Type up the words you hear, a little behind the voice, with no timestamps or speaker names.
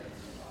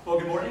Well,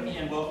 good morning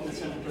and welcome to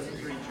Central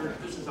Presbyterian Church.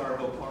 This is our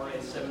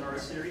Vocare seminar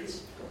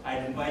series.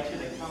 I'd invite you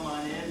to come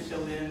on in,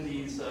 fill in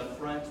these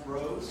front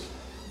rows.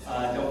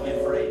 Don't be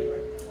afraid.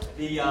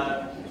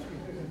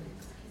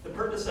 The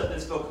purpose of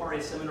this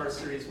Vocare seminar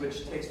series,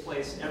 which takes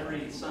place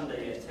every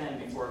Sunday at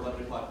 10 before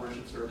 11 o'clock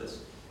worship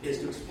service, is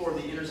to explore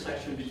the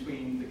intersection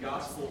between the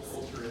gospel,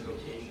 culture, and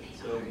vocation.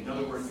 So, in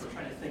other words, we're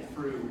trying to think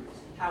through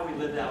how we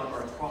live out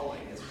our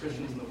calling as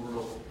Christians in the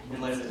world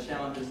in light of the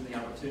challenges and the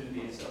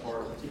opportunities of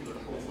our particular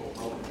cultural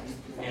moment.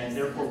 And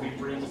therefore, we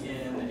bring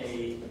in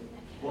a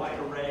wide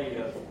array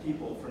of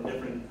people from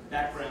different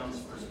backgrounds,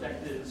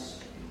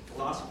 perspectives,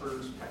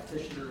 philosophers,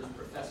 practitioners,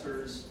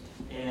 professors,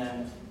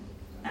 and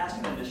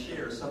ask them to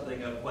share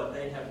something of what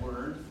they have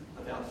learned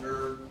about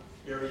their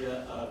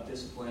area of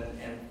discipline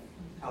and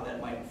how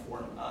that might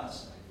inform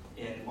us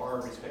in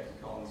our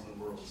respective callings in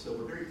the world. So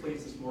we're very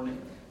pleased this morning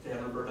to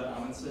have Roberta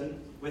Amundsen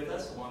with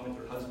us, along with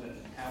her husband,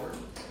 Howard.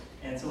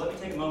 And so let me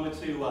take a moment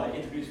to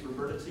introduce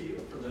Roberta to you,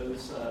 for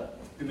those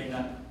who may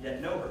not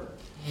yet know her.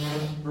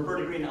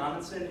 Roberta Green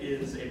Amundsen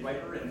is a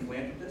writer and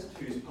philanthropist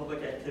whose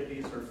public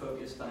activities are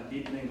focused on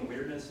deepening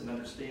awareness and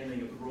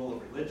understanding of the role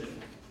of religion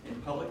in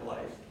public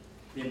life,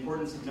 the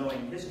importance of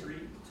knowing history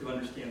to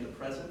understand the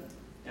present,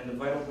 and the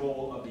vital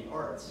role of the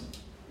arts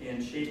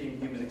in shaping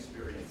human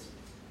experience.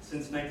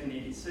 Since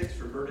 1986,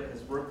 Roberta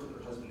has worked with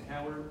her husband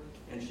Howard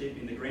in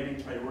shaping the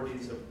granting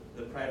priorities of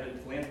the private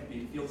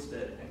philanthropy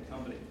Fieldstead and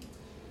Company.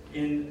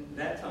 In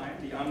that time,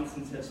 the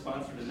Amundsens have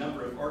sponsored a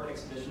number of art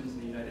exhibitions in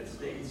the United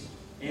States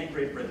and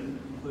Great Britain,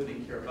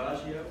 including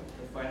Caravaggio,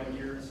 The Final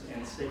Years,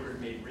 and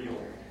Sacred Made Real,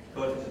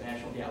 both at the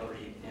National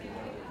Gallery in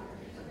London.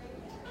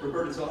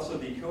 Roberta is also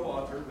the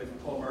co-author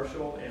with Paul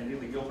Marshall and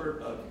Lily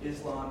Gilbert of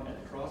Islam at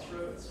the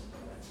Crossroads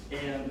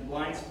and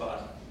Blind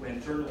Spot,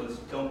 When Journalists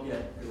Don't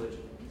Get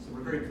Religion. So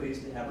we're very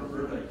pleased to have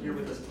Roberta here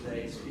with us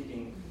today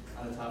speaking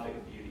on the topic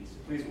of beauty. So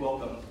please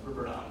welcome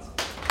Roberta Amundsen.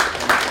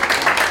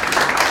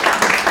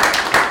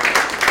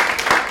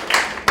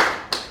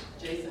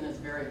 Jason is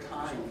very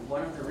kind.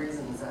 One of the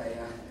reasons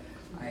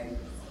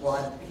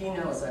he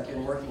knows I've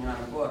been working on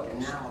a book, and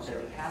now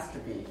there has to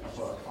be a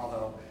book,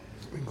 although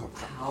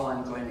how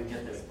I'm going to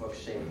get this book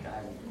shaped,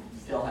 I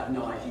still have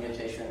no idea,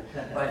 Jason.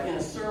 But in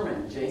a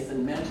sermon,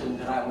 Jason mentioned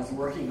that I was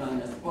working on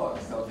this book,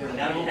 so there will be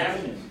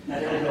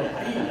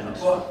a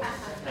book.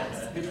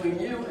 Between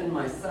you and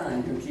my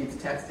son, who keeps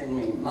texting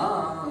me,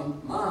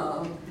 Mom.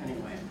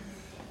 Anyway,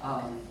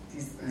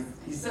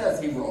 he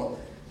says he will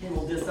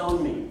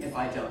disown me if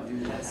I don't do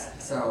this.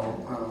 So,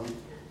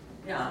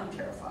 I'm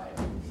terrified.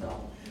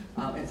 So,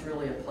 it's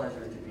really a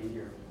pleasure to be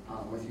here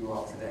with you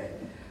all today.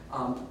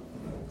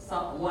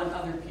 One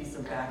other piece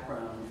of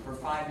background. For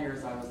 5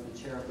 years, I was the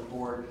chair of the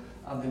board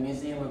of the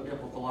Museum of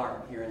Biblical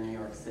Art here in New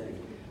York City.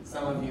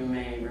 Some of you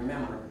may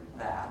remember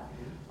that.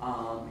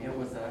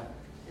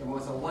 It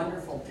was a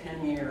wonderful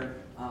 10-year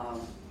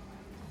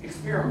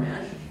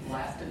experiment.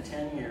 Lasted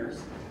 10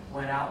 years.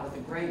 Went out with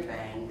a great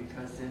bang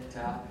because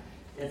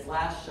its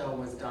last show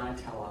was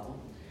Donatello,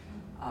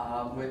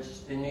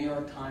 which the New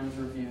York Times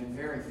reviewed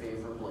very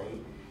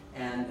favorably.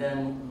 And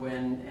then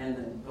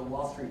the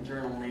Wall Street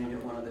Journal named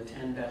it one of the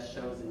 10 best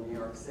shows in New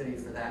York City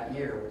for that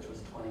year, which was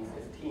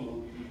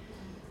 2015.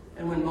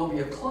 And when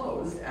Mobia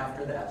closed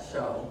after that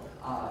show,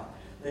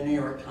 the New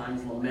York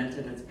Times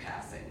lamented its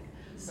passing.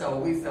 So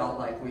we felt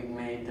like we'd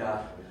made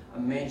a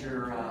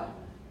major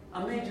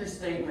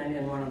statement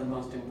in one of the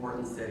most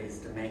important cities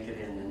to make it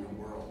in the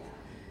world.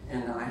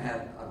 And I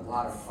had a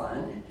lot of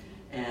fun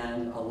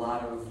and a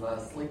lot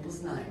of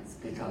sleepless nights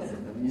because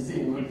of the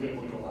Museum of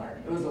Biblical Art.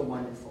 It was a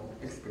wonderful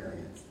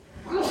experience.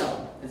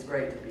 So, it's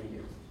great to be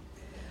here.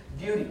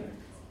 Beauty,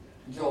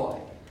 joy,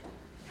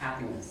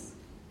 happiness.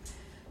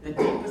 The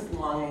deepest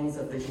longings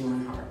of the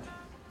human heart.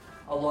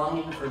 A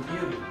longing for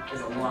beauty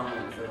is a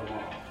longing for them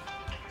all.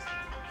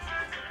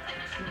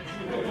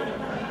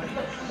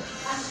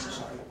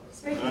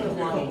 Speaking of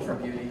longing for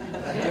beauty,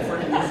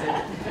 different music.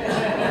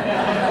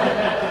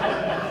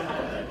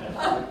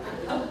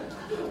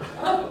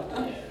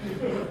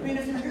 I mean,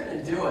 if you're going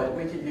to do it,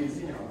 we could use,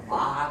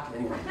 Bach,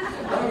 anyway.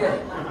 Okay.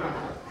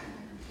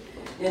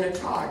 In a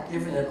talk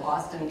given at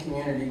Austin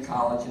Community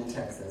College in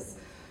Texas,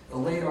 the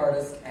late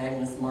artist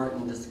Agnes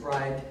Martin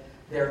described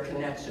their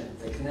connection,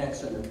 the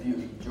connection of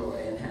beauty,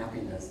 joy, and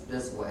happiness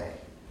this way.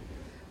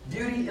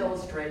 Beauty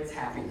illustrates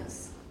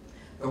happiness.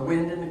 The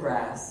wind in the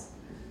grass,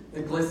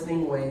 the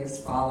glistening waves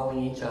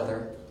following each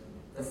other,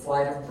 the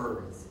flight of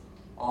birds,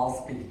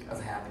 all speak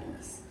of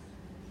happiness.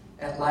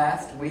 At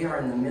last, we are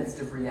in the midst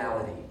of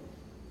reality,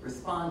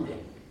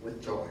 responding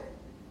with joy.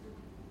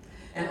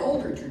 An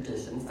older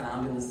tradition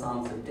found in the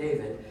Psalms of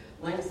David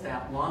links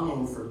that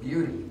longing for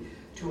beauty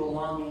to a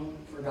longing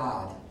for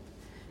God.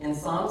 In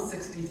Psalm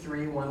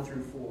 63, 1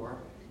 through 4,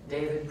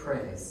 David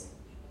prays,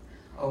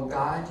 "O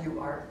God, you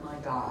art my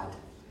God.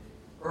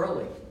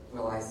 Early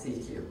will I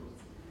seek you.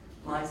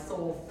 My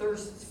soul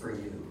thirsts for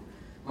you.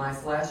 My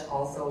flesh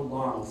also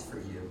longs for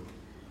you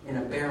in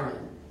a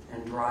barren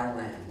and dry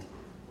land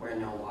where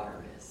no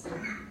water is.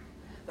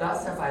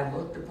 Thus have I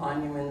looked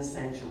upon you in the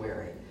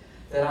sanctuary,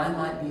 that I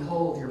might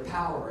behold your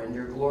power and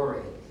your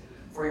glory.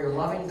 For your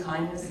loving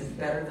kindness is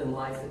better than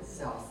life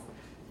itself.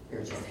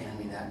 Here, just hand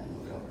me that and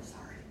move it over.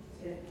 Sorry.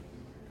 Yeah.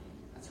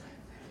 That's right.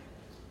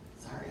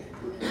 Sorry.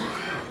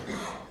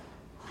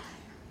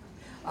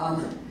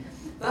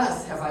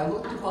 Thus have I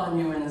looked upon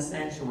you in the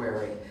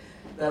sanctuary,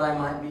 that I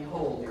might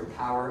behold your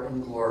power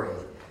and glory.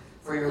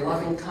 For your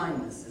loving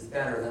kindness is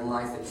better than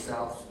life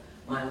itself.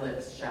 My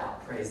lips shall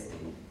praise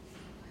thee.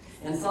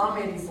 In Psalm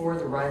 84,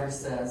 the writer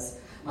says,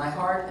 my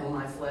heart and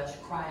my flesh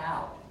cry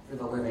out for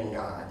the living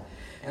God.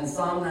 And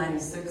Psalm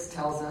 96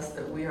 tells us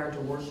that we are to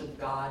worship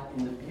God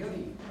in the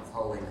beauty of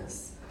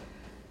holiness.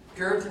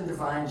 Puritan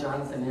divine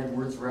Jonathan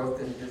Edwards wrote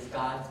that it is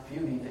God's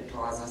beauty that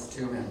draws us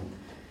to him.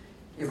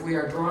 If we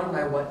are drawn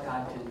by what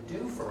God can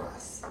do for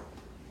us,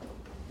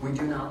 we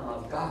do not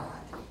love God.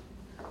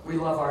 We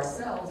love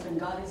ourselves, and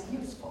God is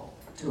useful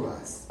to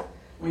us.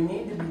 We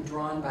need to be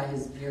drawn by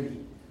his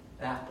beauty,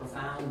 that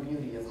profound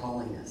beauty of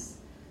holiness,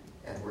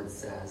 Edwards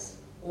says,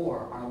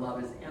 or our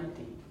love is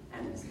empty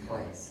and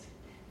misplaced.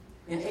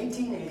 In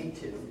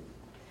 1882,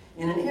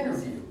 in an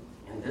interview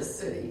in this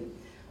city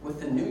with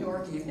the New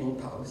York Evening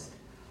Post,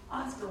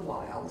 Oscar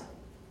Wilde,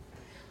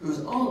 whose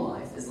own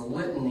life is a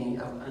litany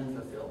of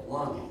unfulfilled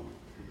longing,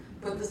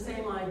 put the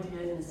same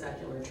idea in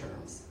secular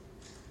terms.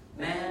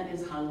 Man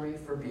is hungry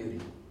for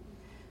beauty.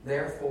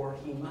 Therefore,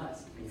 he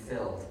must be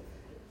filled.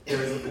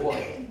 There is a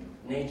void.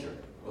 Nature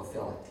will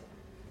fill it.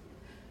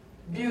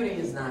 Beauty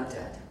is not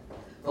dead.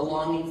 The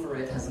longing for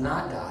it has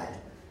not died.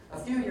 A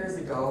few years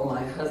ago,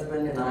 my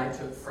husband and I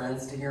took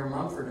friends to hear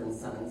Mumford &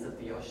 Sons at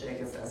the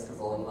Osheaga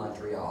Festival in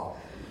Montreal.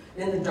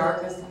 In the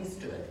darkness we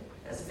stood,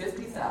 as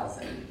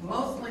 50,000,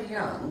 mostly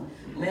young,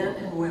 men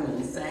and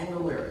women sang the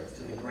lyrics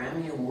to the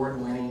Grammy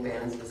Award-winning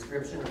band's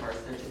description of our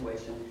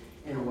situation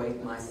in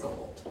Awake My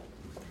Soul.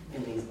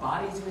 In these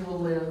bodies we will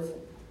live,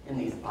 in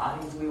these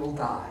bodies we will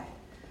die.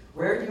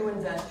 Where you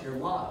invest your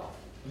love,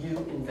 you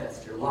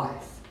invest your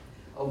life.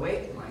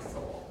 Awake my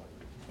soul,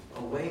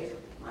 awake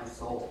my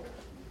soul,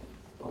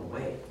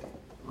 awake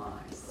my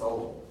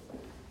soul.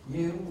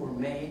 You were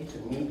made to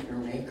meet your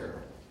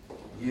maker.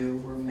 You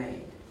were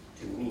made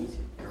to meet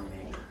your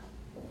maker.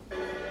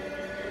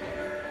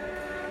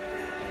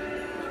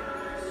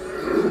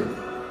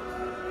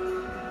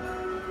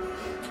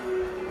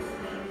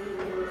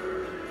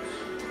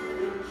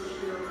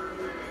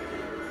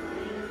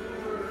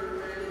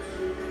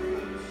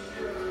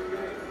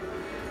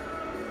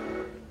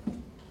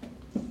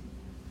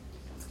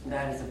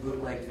 That is a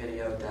bootleg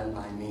video done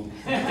by me.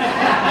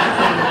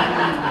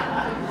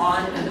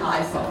 On an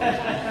iPhone.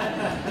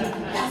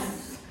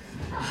 Yes!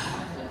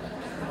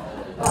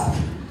 But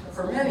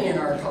for many in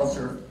our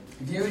culture,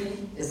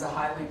 beauty is a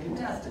highly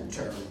contested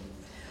term,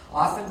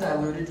 often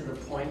diluted to the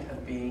point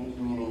of being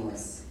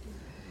meaningless.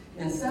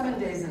 In 7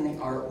 Days in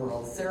the Art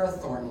World, Sarah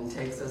Thornton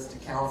takes us to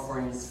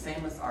California's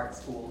famous art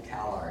school,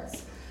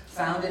 CalArts,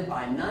 founded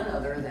by none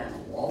other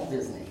than Walt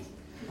Disney.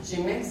 She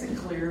makes it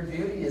clear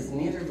beauty is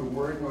neither the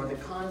word nor the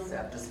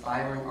concept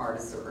aspiring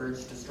artists are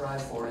urged to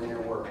strive for in their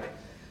work.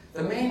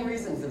 The main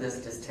reason for this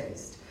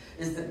distaste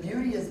is that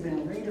beauty has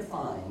been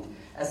redefined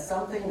as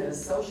something that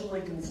is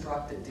socially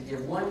constructed to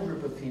give one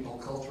group of people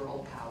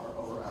cultural power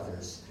over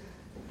others.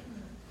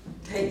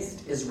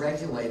 Taste is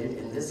regulated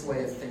in this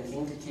way of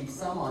thinking to keep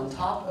some on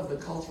top of the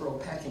cultural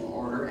pecking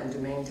order and to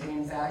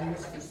maintain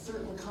values for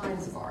certain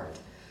kinds of art,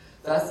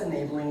 thus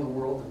enabling a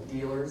world of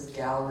dealers,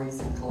 galleries,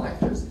 and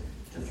collectors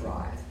to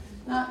thrive,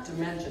 not to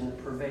mention the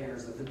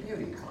purveyors of the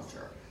beauty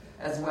culture,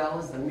 as well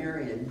as the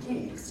myriad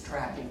geeks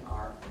tracking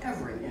our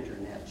every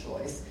internet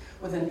choice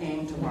with an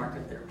aim to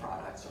market their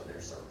products or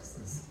their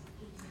services.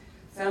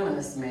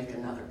 Feminists make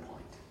another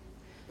point.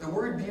 The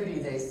word beauty,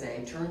 they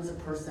say, turns a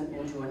person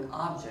into an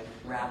object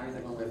rather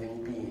than a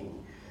living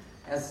being,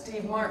 as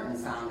Steve Martin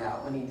found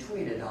out when he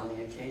tweeted on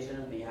the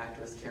occasion of the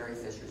actress Carrie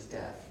Fisher's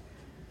death.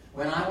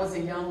 When I was a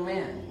young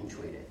man, he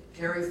tweeted,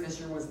 Carrie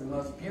Fisher was the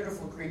most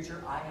beautiful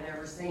creature I had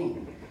ever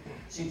seen.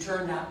 She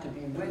turned out to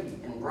be witty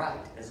and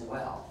bright as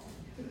well.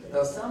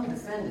 Though some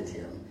defended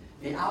him,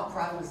 the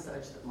outcry was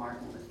such that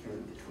Martin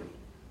withdrew the tweet.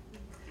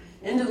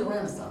 Into the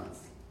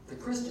Renaissance, the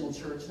Christian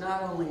church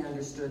not only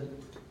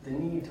understood the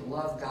need to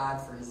love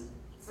God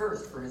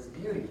first for his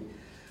beauty,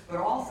 but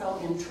also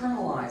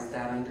internalized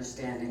that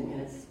understanding in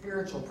its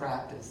spiritual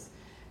practice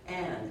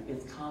and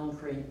its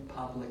concrete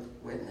public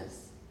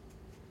witness.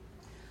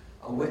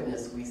 A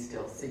witness we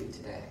still see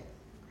today.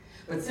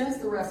 But since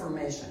the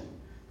Reformation,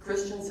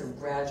 Christians have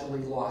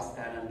gradually lost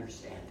that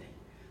understanding.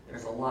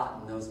 There's a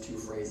lot in those two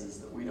phrases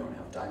that we don't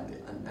have time to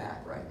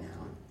unpack right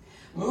now.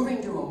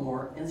 Moving to a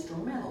more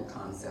instrumental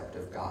concept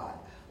of God,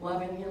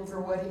 loving him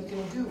for what he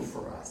can do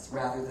for us,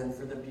 rather than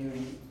for the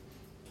beauty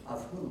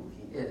of who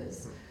he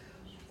is,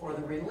 or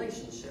the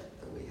relationship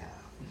that we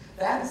have.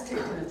 That has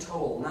taken a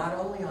toll not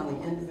only on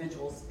the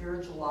individual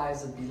spiritual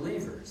lives of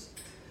believers,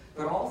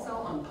 but also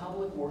on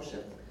public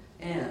worship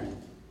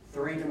and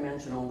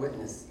three-dimensional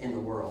witness in the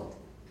world.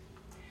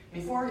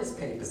 Before his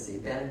papacy,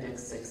 Benedict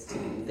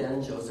XVI,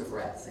 then Joseph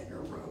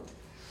Ratzinger, wrote,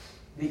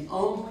 "The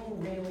only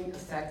really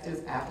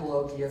effective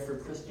apologia for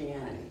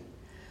Christianity,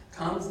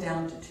 comes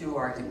down to two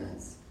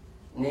arguments,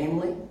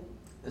 namely,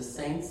 the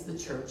saints the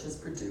church has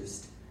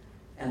produced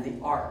and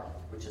the art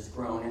which has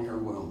grown in her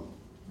womb.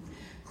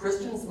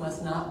 Christians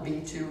must not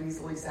be too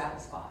easily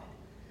satisfied.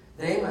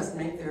 They must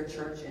make their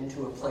church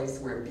into a place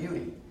where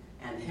beauty,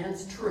 and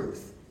hence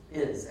truth,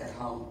 is at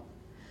home.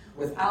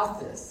 Without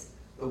this,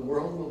 the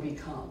world will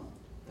become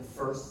the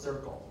first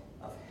circle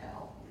of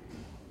hell.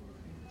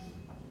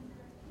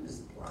 This is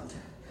blunt.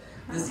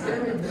 This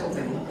very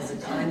building is a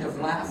kind of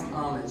last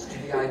homage to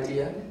the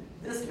idea,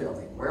 this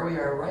building, where we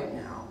are right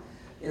now,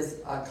 is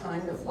a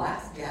kind of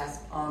last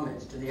gasp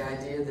homage to the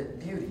idea that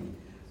beauty,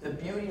 the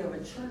beauty of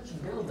a church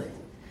building,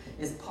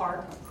 is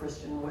part of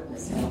Christian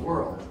witness in the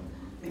world.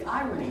 The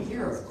irony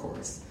here, of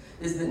course,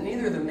 is that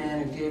neither the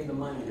man who gave the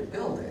money to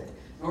build it,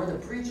 nor the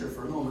preacher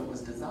for whom it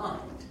was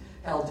designed,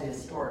 held to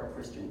historic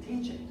Christian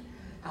teaching.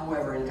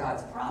 However, in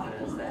God's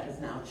providence, that has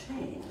now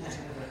changed.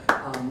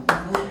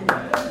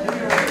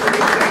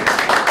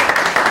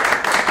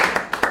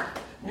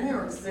 New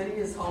York City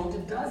is home to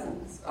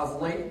dozens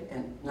of late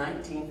and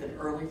 19th and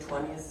early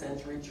 20th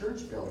century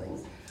church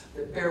buildings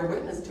that bear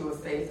witness to a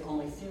faith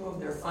only few of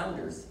their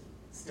funders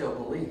still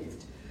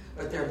believed.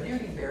 But their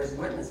beauty bears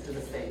witness to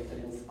the faith that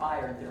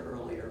inspired their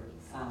earlier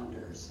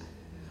founders.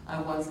 I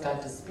once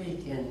got to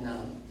speak in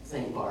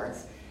St.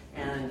 Bart's,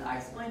 and I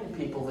explained to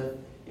people that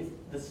if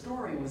the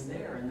story was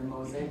there in the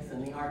mosaics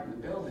and the art in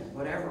the building,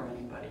 whatever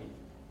anybody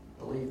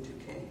believed who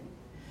came.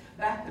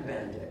 Back to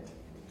Benedict.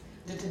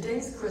 Do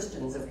today's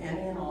Christians of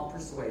any and all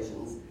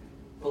persuasions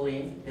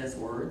believe his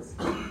words?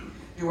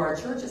 Do our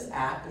churches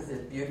act as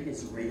if beauty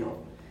is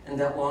real, and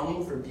that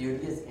longing for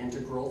beauty is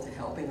integral to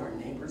helping our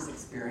neighbors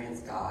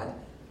experience God,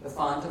 the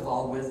font of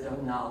all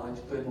wisdom, knowledge,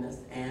 goodness,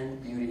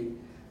 and beauty?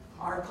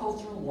 Our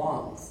culture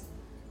longs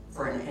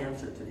for an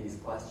answer to these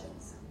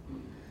questions.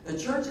 The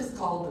church is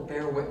called to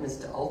bear witness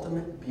to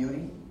ultimate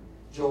beauty,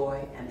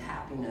 joy, and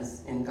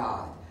happiness in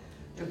God,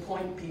 to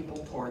point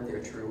people toward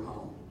their true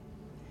home.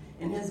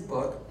 In his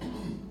book,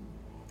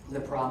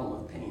 The Problem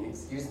of Pain,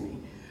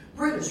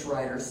 British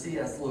writer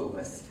C.S.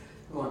 Lewis,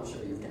 who I'm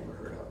sure you've never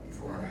heard of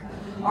before,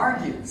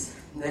 argues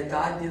that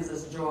God gives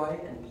us joy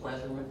and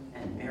pleasurement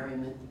and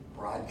merriment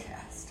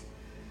broadcast.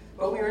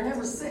 But we are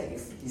never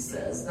safe, he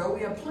says, though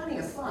we have plenty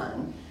of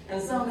fun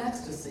and some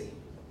ecstasy.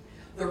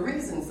 The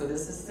reason for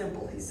this is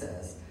simple, he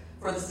says.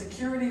 For the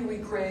security we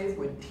crave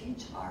would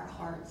teach our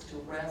hearts to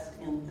rest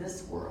in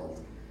this world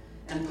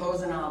and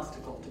pose an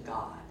obstacle to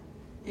God.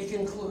 He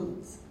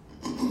concludes,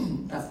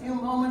 a few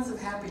moments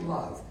of happy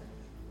love,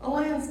 a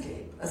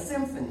landscape, a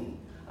symphony,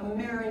 a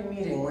merry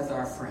meeting with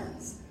our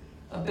friends,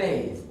 a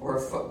bathe or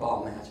a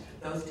football match.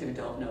 Those two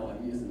don't know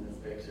I'm using this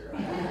picture.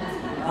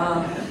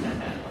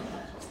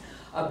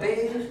 A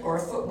bathe or a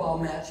football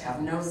match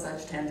have no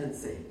such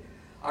tendency.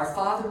 Our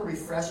Father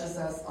refreshes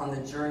us on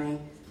the journey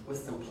with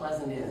some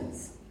pleasant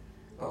inns,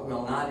 but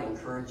will not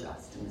encourage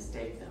us to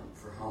mistake them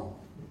for home.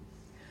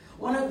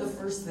 One of the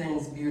first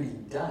things beauty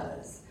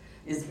does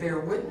is bear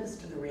witness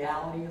to the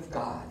reality of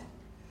God.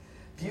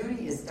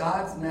 Beauty is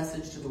God's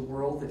message to the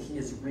world that he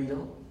is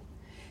real,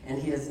 and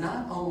he is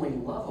not only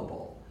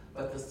lovable,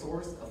 but the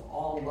source of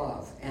all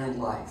love and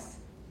life.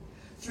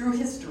 Through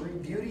history,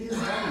 beauty has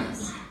done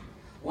this.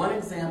 One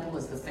example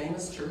is the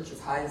famous church of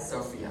Hagia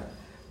Sophia,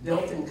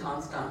 built in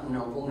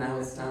Constantinople, now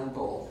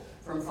Istanbul,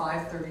 from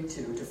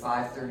 532 to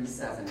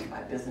 537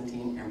 by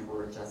Byzantine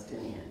Emperor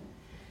Justinian.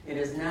 It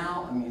is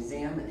now a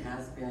museum and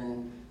has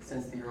been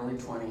since the early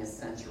 20th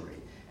century,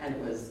 and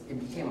it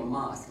became a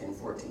mosque in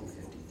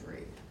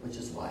 1453, which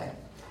is why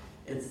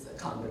it's a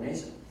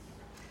combination.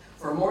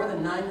 For more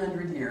than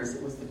 900 years,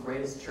 it was the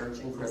greatest church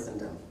in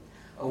Christendom,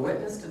 a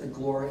witness to the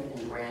glory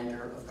and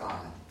grandeur of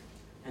God,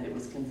 and it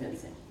was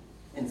convincing.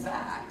 In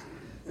fact,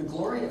 the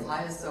glory of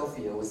Hagia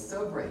Sophia was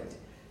so great,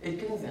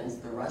 it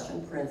convinced the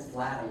Russian Prince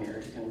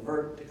Vladimir to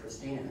convert to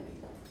Christianity.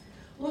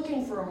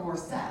 Looking for a more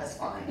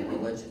satisfying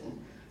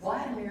religion,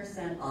 Vladimir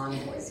sent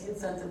envoys. He had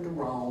sent them to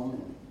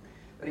Rome,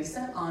 but he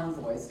sent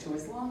envoys to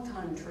his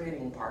longtime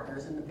trading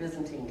partners in the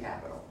Byzantine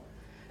capital.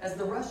 As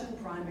the Russian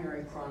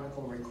primary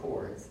chronicle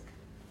records,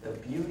 the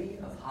beauty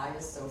of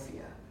Hagia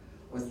Sophia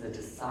was the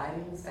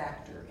deciding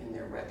factor in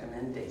their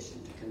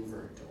recommendation to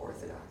convert to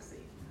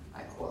Orthodoxy.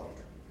 I quote,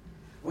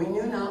 "We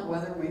knew not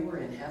whether we were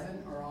in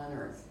heaven or on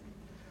earth.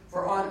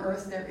 For on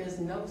earth there is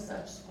no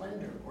such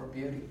splendor or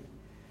beauty,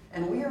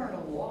 and we are at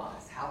a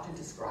loss how to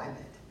describe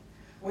it.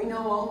 We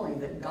know only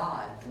that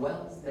God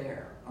dwells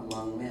there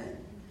among men,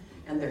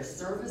 and their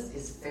service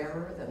is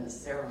fairer than the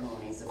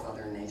ceremonies of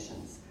other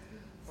nations,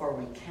 for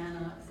we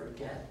cannot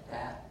forget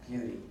that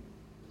beauty."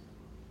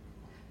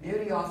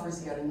 Beauty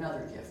offers yet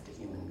another gift to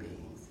human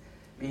beings,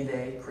 be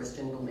they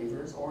Christian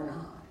believers or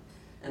not,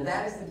 and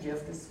that is the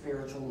gift of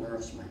spiritual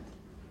nourishment.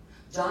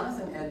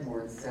 Jonathan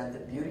Edwards said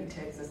that beauty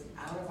takes us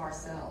out of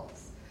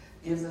ourselves,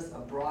 gives us a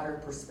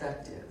broader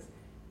perspective,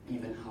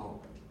 even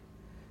hope.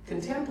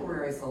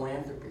 Contemporary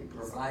philanthropy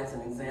provides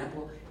an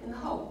example in the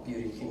hope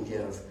beauty can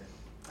give.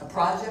 A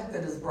project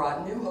that has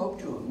brought new hope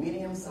to a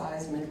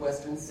medium-sized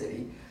Midwestern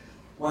city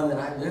one that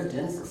I lived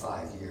in for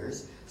 5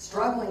 years,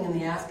 struggling in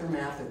the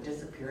aftermath of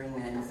disappearing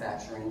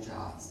manufacturing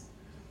jobs.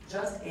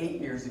 Just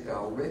 8 years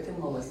ago, Rick and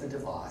Melissa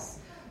DeVos,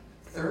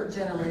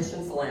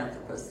 third-generation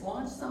philanthropists,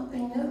 launched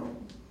something new.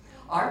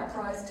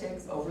 ArtPrize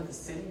takes over the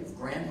city of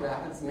Grand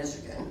Rapids,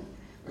 Michigan,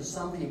 which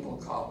some people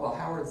call, well,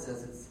 Howard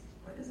says it's,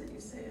 what is it you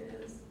say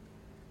it is?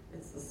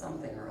 It's the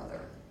something or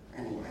other.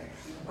 Anyway,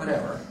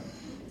 whatever.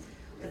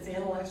 It's the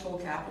intellectual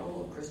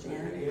capital of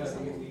Christianity or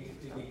something?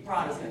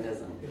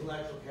 Protestantism.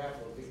 Intellectual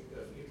capital of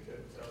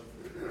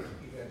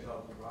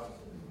evangelical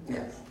Protestantism.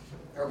 Yes,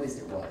 or at least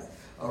it was.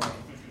 Okay.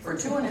 For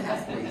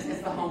 2.5 weeks,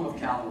 it's the home of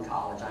Calvin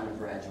College. I'm a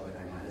graduate.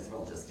 I might as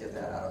well just get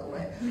that out of the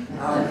way.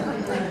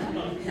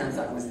 Hence,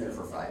 I was there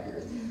for 5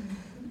 years.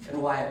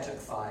 And why it took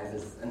 5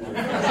 is another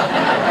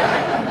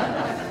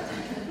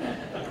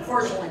question.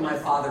 Fortunately, my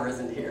father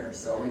isn't here,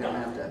 so we don't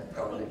have to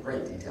go into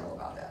great detail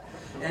about that.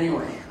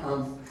 Anyway,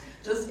 I'll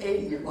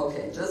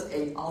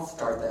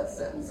start that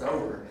sentence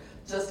over.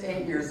 Just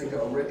 8 years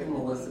ago, Rick and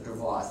Melissa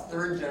DeVos,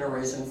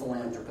 third-generation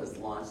philanthropists,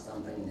 launched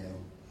something new.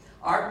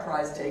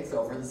 ArtPrize takes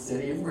over the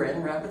city of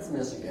Grand Rapids,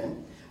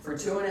 Michigan, for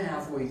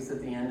 2.5 weeks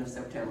at the end of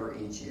September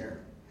each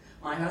year.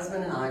 My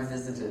husband and I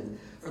visited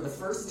for the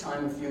first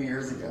time a few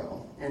years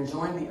ago and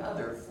joined the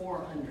other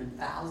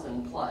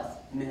 400,000 plus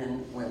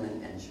men,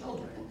 women, and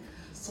children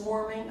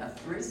swarming a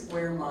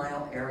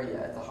 3-square-mile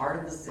area at the heart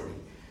of the city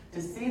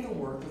to see the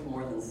work of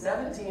more than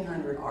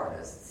 1,700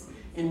 artists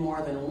in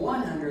more than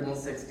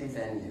 160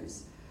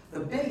 venues. The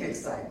big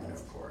excitement,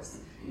 of course,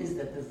 is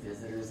that the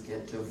visitors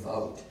get to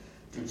vote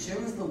to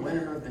choose the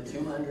winner of the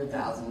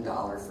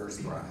 $200,000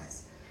 first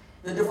prize.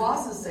 The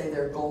DeVosses say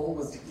their goal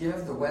was to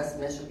give the West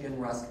Michigan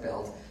Rust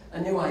Belt a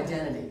new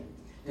identity.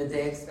 Did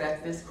they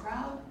expect this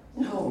crowd?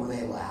 No,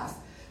 they laugh.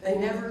 They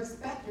never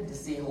expected to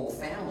see whole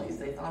families.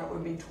 They thought it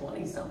would be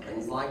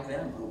 20-somethings like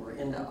them who were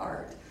into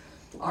art.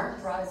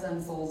 ArtPrize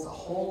unfolds a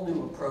whole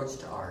new approach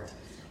to art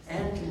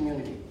and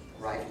community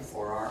right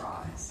before our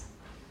eyes.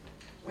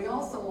 We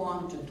also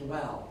long to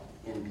dwell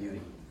in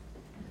beauty.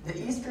 The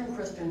Eastern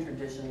Christian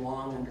tradition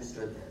long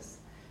understood this,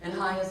 and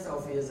Hagia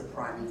Sophia is a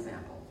prime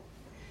example.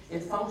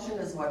 It functioned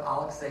as what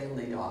Alexei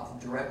Lidov,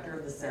 director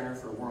of the Center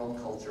for World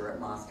Culture at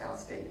Moscow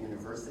State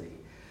University,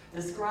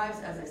 describes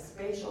as a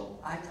spatial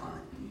icon.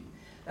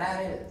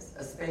 That is,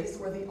 a space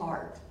where the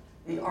art,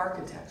 the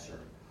architecture,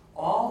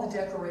 all the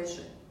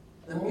decoration,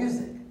 the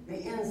music,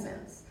 the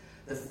incense,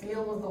 the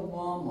feel of the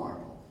wall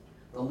marble,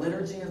 the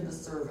liturgy of the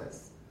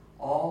service,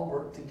 all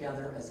work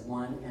together as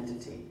one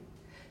entity.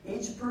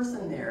 Each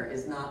person there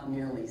is not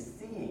merely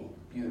seeing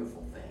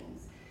beautiful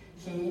things.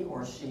 He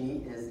or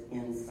she is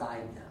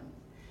inside them,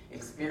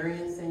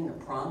 experiencing the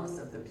promise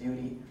of the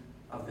beauty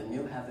of the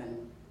new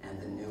heaven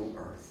and the new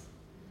earth.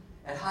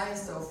 At Hagia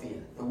Sophia,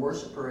 the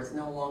worshiper is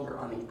no longer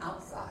on the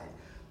outside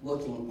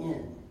looking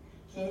in.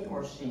 He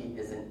or she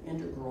is an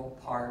integral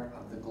part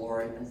of the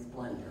glory and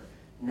splendor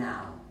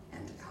now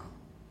and to come.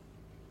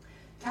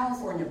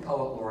 California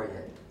Poet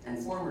Laureate and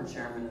former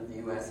chairman of the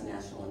U.S.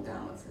 National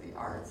Endowment for the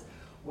Arts,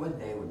 would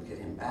they would get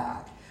him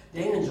back,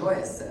 Dana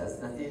Joyce says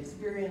that the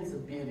experience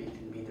of beauty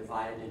can be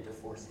divided into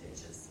 4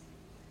 stages.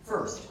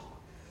 First,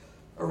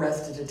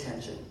 arrested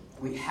attention.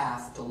 We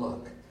have to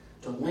look,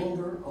 to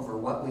linger over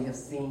what we have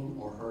seen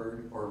or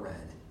heard or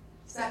read.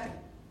 Second,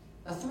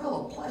 a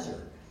thrill of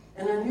pleasure,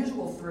 an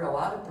unusual thrill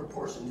out of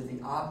proportion to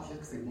the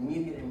object's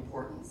immediate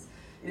importance.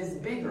 It is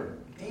bigger,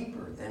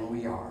 deeper than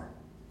we are.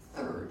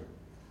 Third,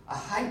 a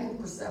heightened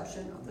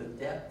perception of the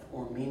depth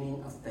or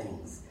meaning of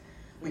things.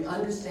 We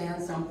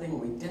understand something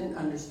we didn't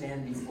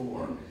understand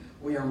before.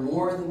 We are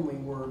more than we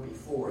were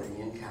before the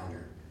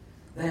encounter.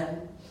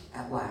 Then,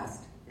 at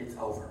last, it's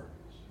over.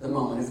 The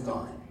moment is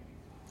gone.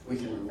 We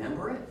can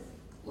remember it,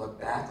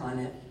 look back on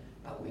it,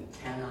 but we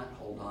cannot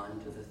hold on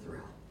to the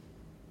thrill.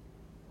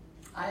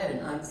 I had an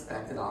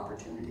unexpected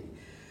opportunity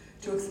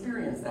to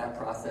experience that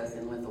process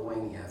in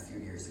Lithuania a few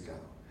years ago.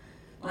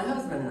 My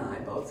husband and I,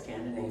 both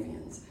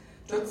Scandinavians,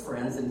 took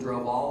friends and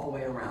drove all the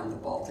way around the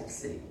Baltic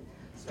Sea,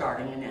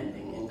 starting and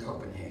ending in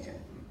Copenhagen.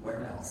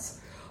 Where else?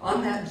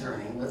 On that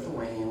journey,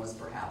 Lithuania was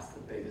perhaps the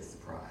biggest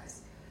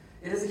surprise.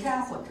 It is a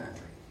Catholic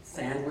country,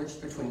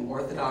 sandwiched between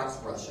Orthodox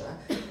Russia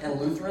and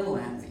Lutheran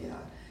Latvia,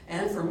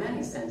 and for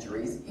many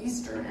centuries,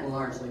 Eastern and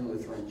largely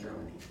Lutheran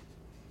Germany.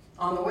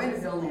 On the way to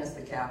Vilnius,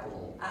 the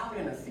capital, out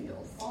in a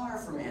field far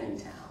from any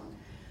town,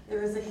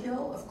 there is a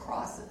hill of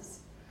crosses,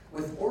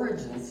 with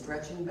origins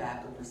stretching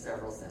back over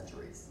several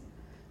centuries.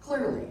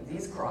 Clearly,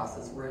 these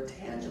crosses were a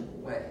tangible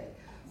way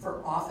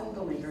for often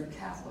beleaguered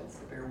Catholics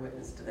to bear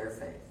witness to their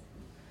faith.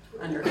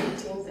 Under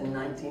 18th and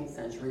 19th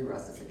century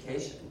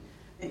Russification,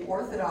 the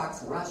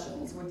Orthodox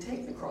Russians would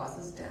take the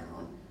crosses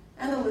down,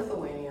 and the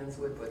Lithuanians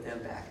would put them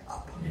back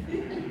up.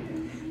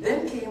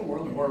 Then came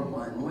World War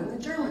I, when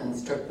the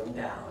Germans took them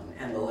down,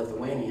 and the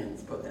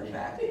Lithuanians put them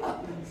back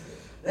up.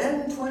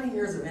 Then 20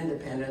 years of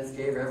independence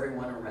gave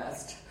everyone a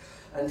rest,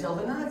 until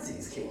the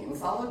Nazis came,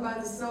 followed by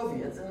the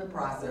Soviets, and the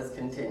process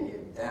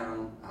continued,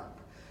 down, up.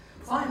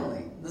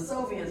 Finally, the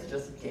Soviets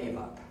just gave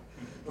up.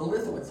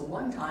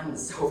 One time the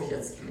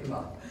Soviets gave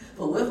up.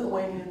 The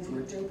Lithuanians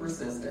were too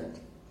persistent.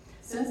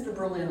 Since the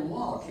Berlin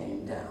Wall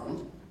came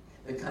down,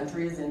 the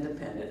country is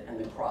independent and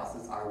the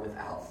crosses are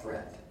without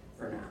threat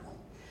for now.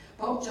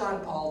 Pope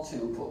John Paul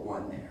II put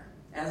one there,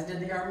 as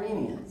did the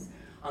Armenians,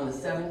 on the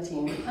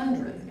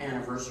 1700th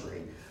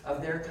anniversary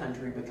of their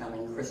country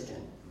becoming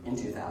Christian in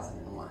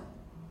 2001.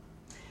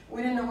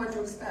 We didn't know what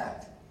to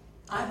expect.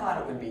 I thought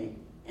it would be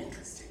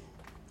interesting.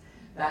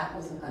 That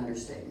was an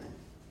understatement.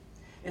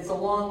 It's a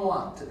long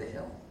walk to the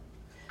hill.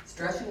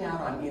 Stretching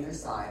out on either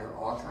side are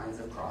all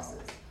kinds of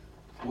crosses.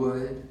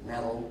 Wood,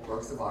 metal,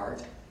 works of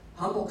art,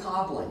 humble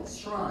cobblings,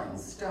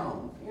 shrines,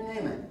 stone, you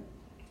name it.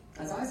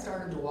 As I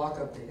started to walk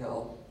up the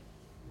hill,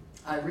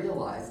 I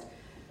realized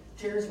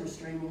tears were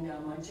streaming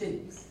down my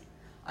cheeks.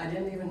 I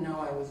didn't even know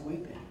I was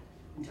weeping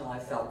until I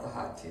felt the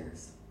hot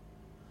tears.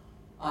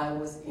 I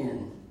was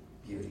in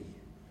beauty.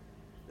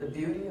 The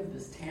beauty of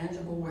this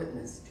tangible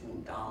witness to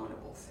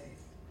indomitable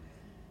faith.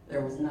 There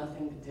was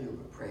nothing to do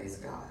but praise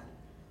God.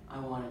 I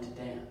wanted to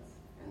dance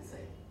and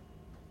sing.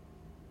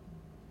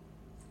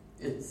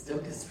 It still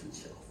gives me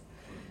chills.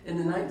 In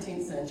the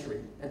 19th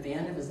century, at the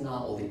end of his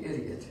novel, The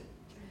Idiot,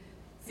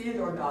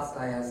 Fyodor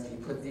Dostoevsky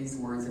put these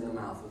words in the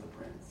mouth of the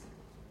prince.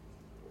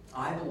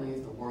 I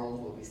believe the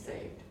world will be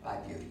saved by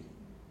beauty.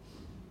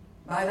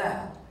 By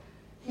that,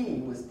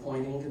 he was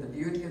pointing to the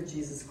beauty of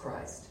Jesus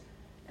Christ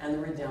and the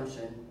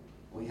redemption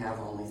we have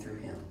only through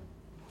him.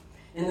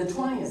 In the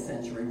 20th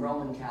century,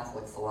 Roman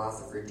Catholic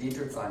philosopher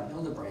Dietrich von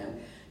Hildebrand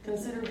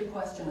considered the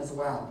question as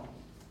well.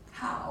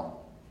 How,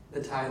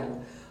 the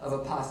title of a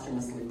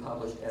posthumously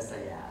published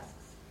essay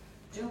asks,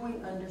 do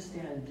we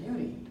understand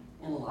beauty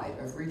in light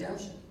of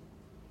redemption?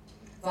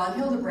 Von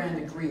Hildebrand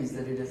agrees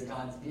that it is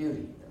God's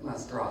beauty that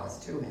must draw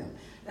us to him.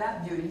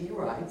 That beauty, he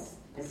writes,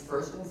 is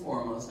first and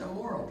foremost a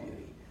moral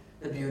beauty,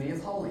 the beauty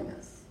of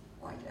holiness,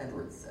 like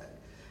Edwards said.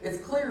 It's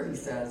clear, he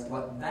says,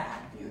 what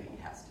that beauty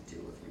has to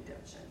do with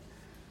redemption.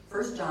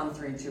 1 John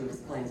 3:2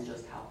 explains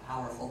just how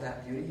powerful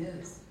that beauty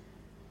is.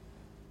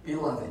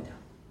 Beloved,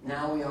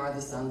 now we are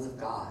the sons of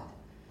God,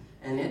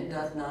 and it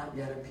doth not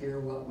yet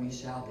appear what we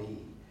shall be.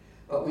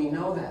 But we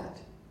know that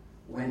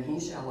when he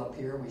shall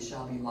appear, we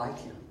shall be like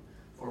him,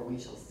 for we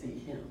shall see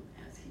him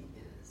as he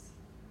is.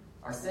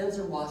 Our sins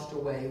are washed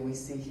away, we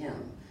see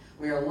him.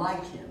 We are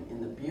like him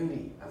in the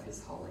beauty of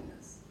his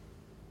holiness.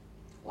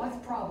 What's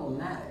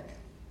problematic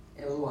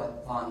is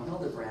what von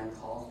Hildebrand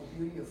calls the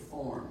beauty of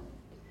form.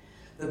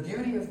 The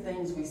beauty of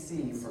things we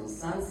see, from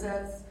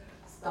sunsets,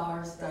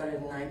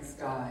 star-studded night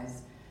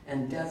skies,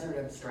 and desert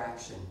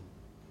abstraction,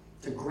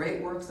 to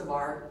great works of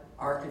art,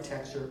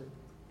 architecture,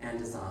 and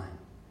design.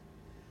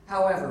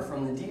 However,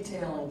 from the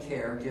detail and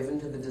care given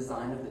to the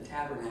design of the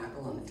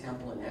tabernacle and the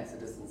temple in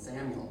Exodus and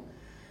Samuel,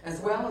 as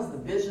well as the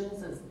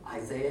visions of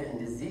Isaiah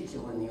and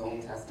Ezekiel in the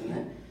Old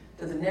Testament,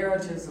 to the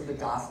narratives of the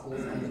Gospels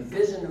and the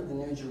vision of the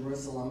New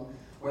Jerusalem,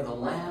 where the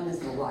Lamb is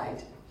the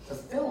light,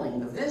 fulfilling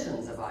the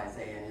visions of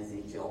Isaiah and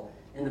Ezekiel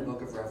in the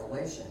book of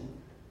Revelation,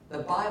 the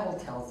Bible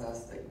tells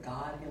us that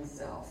God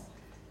himself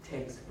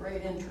takes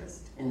great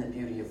interest in the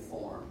beauty of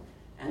form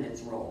and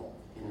its role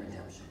in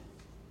redemption.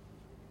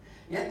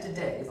 Yet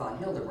today, von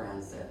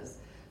Hildebrand says,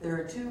 there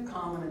are two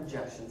common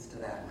objections to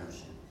that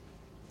notion.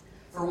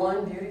 For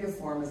one, beauty of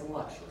form is a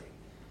luxury.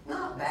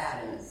 Not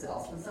bad in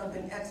itself, but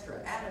something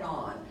extra added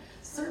on,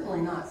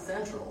 certainly not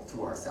central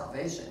to our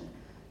salvation.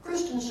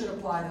 Christians should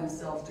apply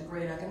themselves to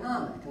great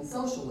economic and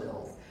social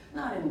ills,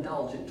 not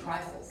indulge in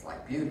trifles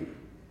like beauty.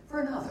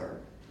 For another,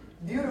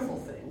 beautiful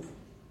things,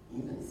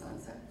 even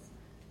sunsets,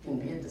 can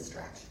be a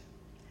distraction,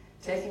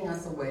 taking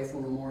us away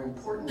from the more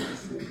important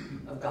pursuit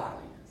of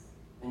godliness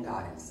and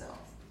God himself.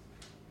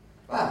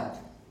 But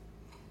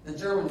the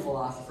German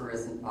philosopher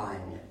isn't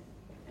buying it,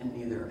 and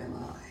neither am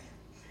I.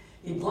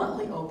 He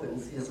bluntly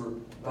opens his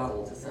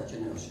rebuttal to such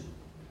a notion.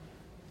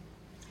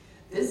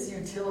 This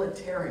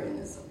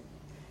utilitarianism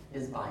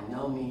is by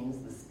no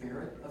means the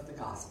spirit of the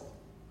gospel.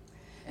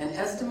 An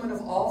estimate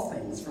of all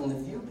things from the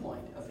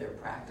viewpoint of their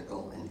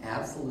practical and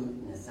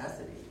absolute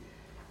necessity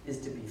is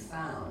to be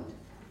found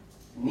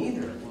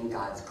neither in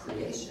God's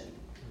creation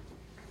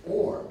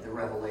or the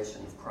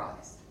revelation of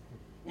Christ.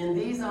 In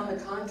these, on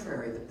the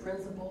contrary, the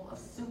principle of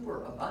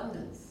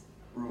superabundance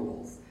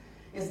rules.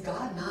 Is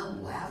God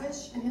not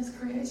lavish in his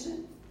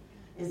creation?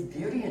 Is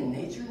beauty in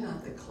nature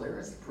not the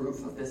clearest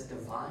proof of this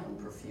divine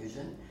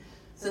profusion,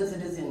 since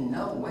it is in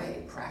no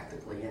way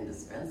practically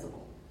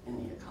indispensable in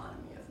the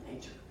economy of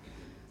nature?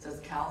 As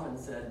Calvin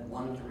said,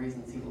 one of the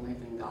reasons he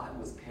believed in God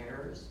was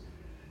pears,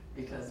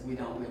 because we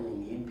don't really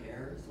need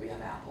pears, we have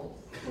apples.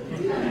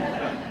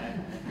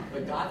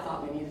 But God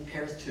thought we needed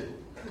pears too.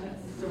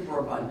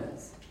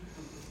 Superabundance.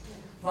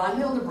 Von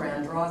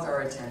Hildebrand draws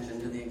our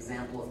attention to the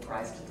example of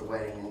Christ at the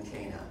wedding in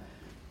Cana,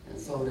 and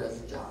so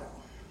does Giotto.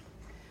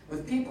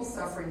 With people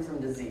suffering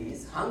from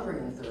disease, hungry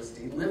and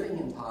thirsty, living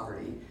in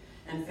poverty,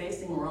 and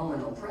facing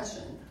Roman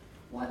oppression,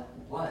 what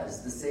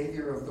was the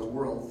Savior of the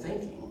world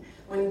thinking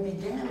when he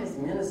began his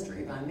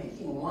ministry by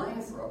making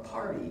wine for a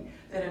party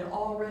that had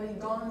already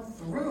gone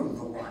through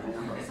the wine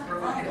house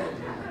provided?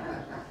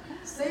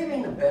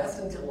 Saving the best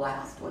until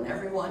last when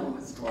everyone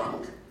was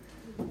drunk?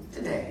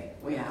 Today,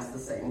 we ask the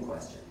same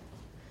question.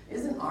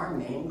 Isn't our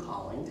main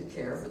calling to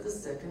care for the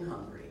sick and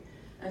hungry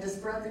and to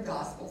spread the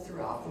gospel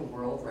throughout the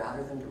world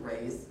rather than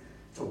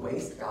to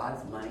waste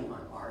God's money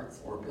on arts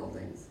or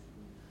buildings?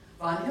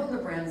 Von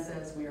Hildebrand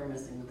says we are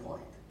missing the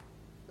point.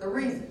 The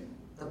reason,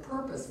 the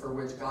purpose for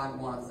which God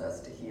wants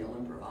us to heal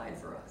and provide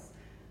for us.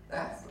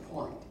 That's the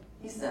point.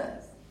 He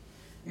says,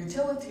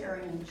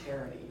 utilitarian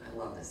charity, I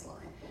love this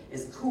line,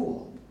 is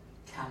cool,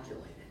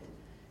 calculated,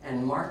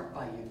 and marked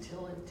by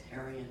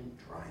utilitarian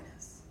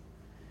dryness.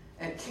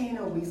 At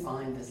Cana, we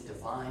find this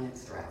divine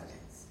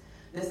extravagance,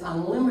 this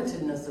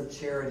unlimitedness of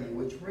charity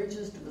which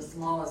reaches to the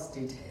smallest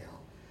detail.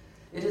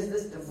 It is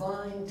this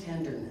divine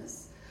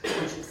tenderness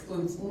which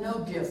excludes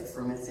no gift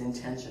from its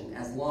intention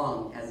as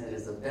long as it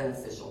is a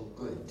beneficial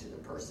good to the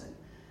person.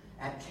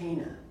 At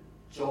Cana,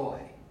 joy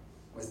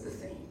was the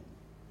theme.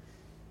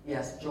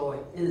 Yes, joy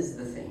is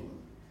the theme.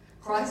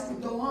 Christ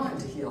would go on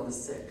to heal the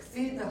sick,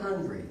 feed the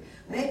hungry,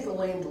 make the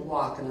lame to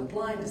walk and the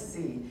blind to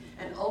see,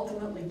 and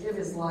ultimately give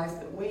his life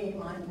that we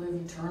might live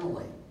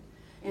eternally.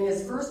 In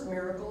his first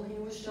miracle, he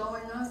was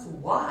showing us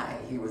why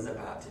he was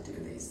about to do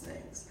these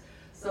things,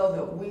 so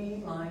that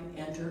we might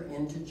enter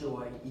into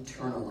joy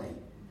eternally.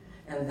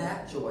 And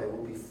that joy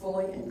will be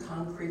fully and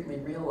concretely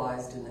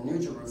realized in the New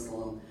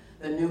Jerusalem,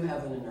 the new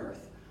heaven and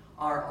earth,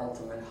 our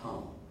ultimate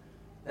home,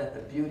 that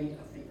the beauty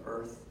of the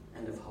earth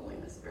and of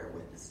holiness bear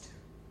witness to.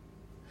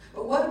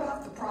 But what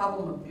about the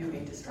problem of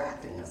beauty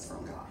distracting us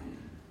from God?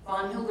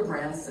 Von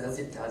Hildebrand says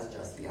it does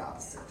just the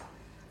opposite.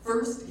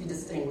 First, he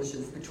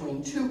distinguishes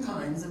between two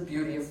kinds of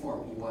beauty of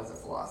form. He was a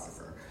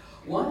philosopher.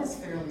 One is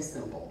fairly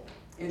simple.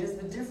 It is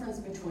the difference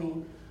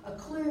between a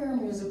clear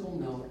musical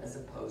note as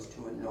opposed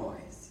to a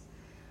noise.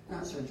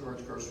 Not sure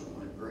George Gershwin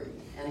would agree.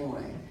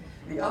 Anyway,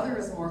 the other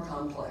is more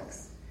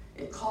complex.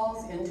 It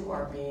calls into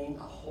our being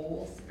a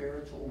whole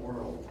spiritual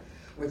world,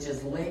 which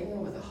is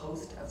laden with a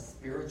host of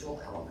spiritual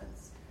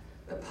elements.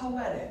 The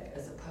poetic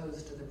as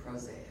opposed to the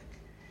prosaic.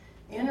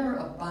 Inner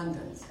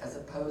abundance as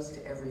opposed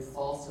to every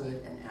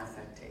falsehood and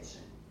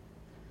affectation.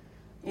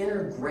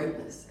 Inner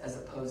greatness as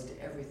opposed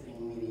to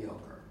everything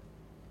mediocre.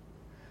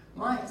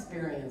 My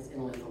experience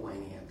in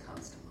Lithuania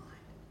comes to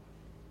mind.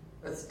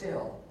 But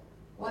still,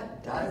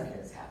 what does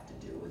this have to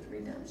do with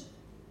redemption?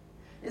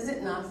 Is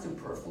it not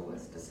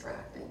superfluous,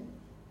 distracting?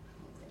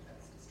 I don't think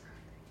that's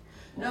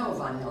distracting. No,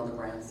 Von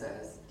Hildebrand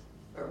says,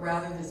 but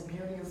rather this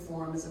beauty of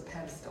form is a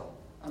pedestal,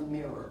 a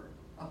mirror,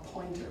 a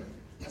pointer,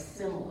 a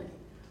simile,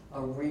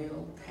 a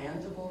real,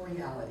 tangible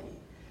reality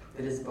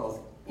that is both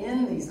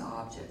in these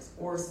objects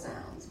or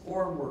sounds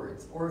or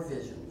words or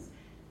visions,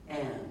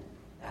 and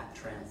that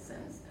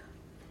transcends them.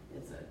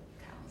 It's a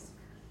talisman.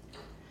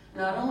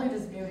 Not only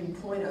does beauty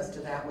point us to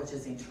that which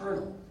is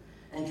eternal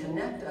and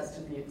connect us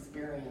to the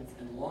experience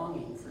and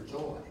longing for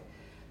joy,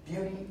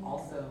 beauty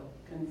also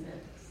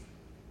convicts.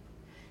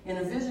 In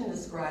a vision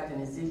described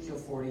in Ezekiel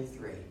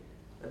 43,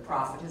 the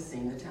prophet has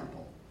seen the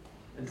temple,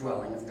 the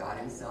dwelling of God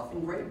himself,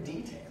 in great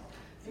detail.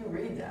 If you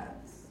read that,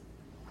 it's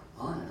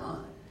on and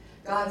on.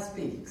 God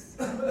speaks,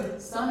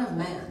 Son of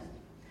man,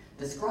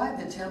 describe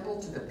the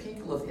temple to the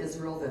people of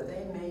Israel that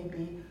they may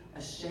be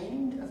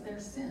ashamed of their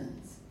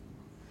sins.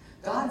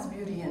 God's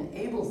beauty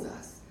enables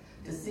us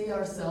to see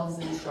ourselves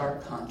in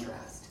sharp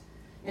contrast.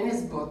 In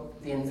his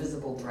book, The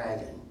Invisible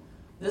Dragon,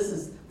 this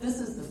is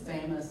the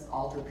famous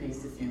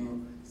altarpiece if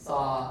you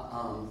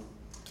saw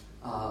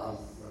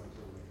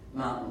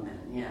Mountain Men,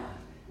 yeah.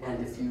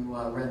 And if you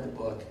read the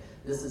book,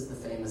 this is the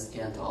famous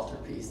Ghent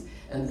altarpiece.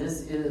 And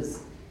this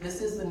is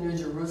the New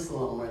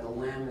Jerusalem where the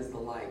Lamb is the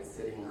light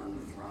sitting on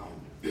the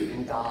throne,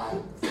 and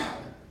God the Father.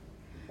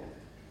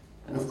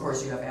 And of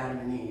course you have Adam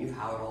and Eve,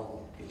 how it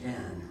all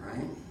began,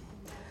 right?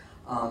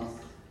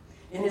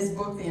 In his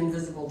book, The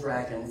Invisible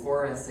Dragon,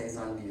 4 essays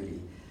on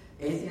beauty,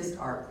 atheist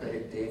art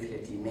critic Dave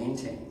Hickey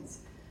maintains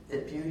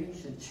that beauty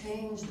should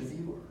change the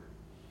viewer.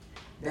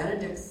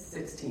 Benedict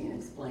XVI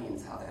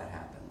explains how that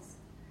happens.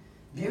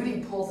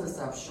 Beauty pulls us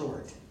up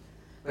short,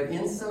 but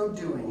in so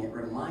doing, it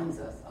reminds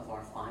us of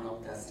our final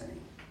destiny.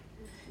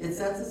 It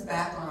sets us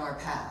back on our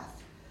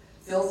path,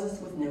 fills us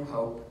with new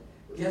hope,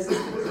 gives us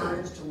the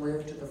courage to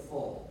live to the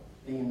full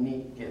the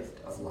unique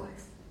gift of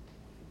life.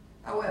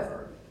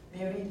 However,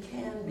 beauty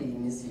can be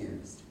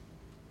misused.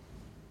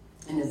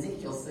 In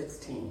Ezekiel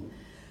 16,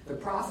 the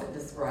prophet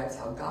describes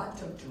how God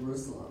took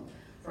Jerusalem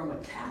from a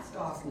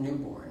cast-off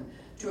newborn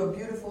to a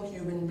beautiful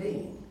human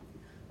being.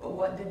 But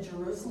what did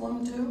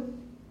Jerusalem do?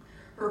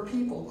 Her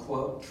people,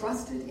 quote,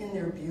 trusted in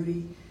their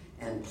beauty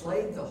and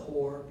played the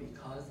whore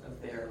because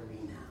of their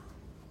renown,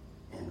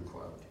 end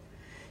quote.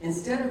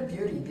 Instead of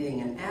beauty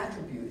being an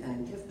attribute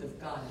and a gift of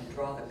God to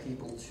draw the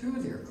people to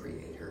their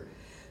Creator,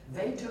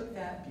 they took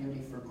that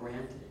beauty for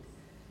granted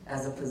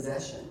as a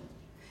possession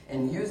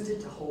and used it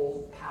to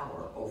hold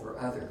power over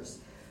others,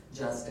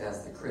 just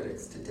as the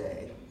critics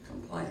today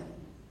complain.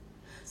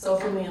 So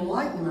from the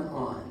Enlightenment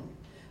on,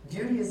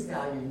 beauty is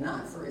valued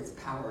not for its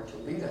power to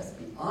lead us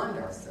beyond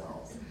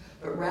ourselves,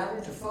 but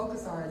rather to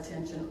focus our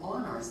attention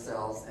on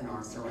ourselves and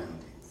our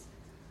surroundings.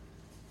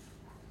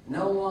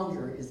 No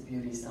longer is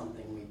beauty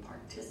something we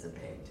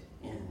participate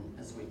in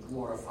as we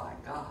glorify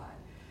God.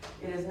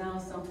 It is now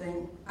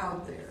something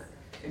out there,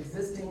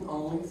 existing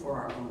only for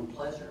our own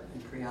pleasure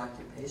and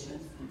preoccupation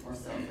or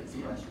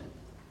self-expression,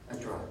 a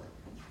drug,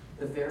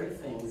 the very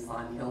things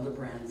von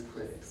Hildebrand's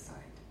critics cite.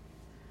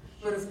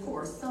 But of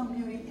course, some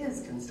beauty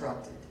is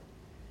constructed.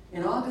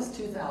 In August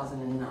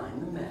 2009,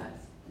 the Met,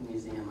 a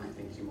museum I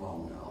think you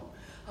all know,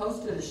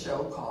 hosted a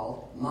show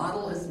called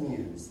Model as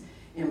Muse,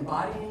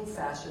 embodying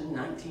fashion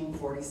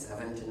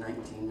 1947 to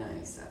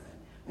 1997.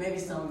 Maybe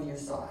some of you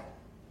saw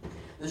it.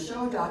 The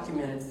show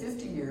documented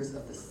 50 years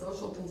of the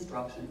social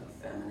construction of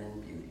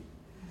feminine beauty.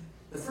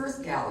 The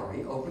first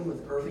gallery opened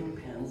with Irving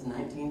Penn's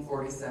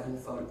 1947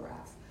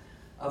 photograph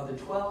of the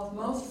 12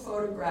 most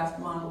photographed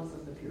models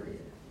of the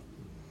period.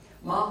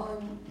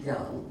 Mahlon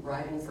Young,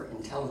 writing for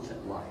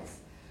Intelligent Life,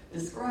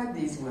 described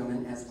these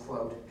women as,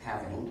 quote,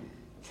 having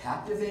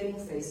captivating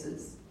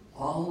faces,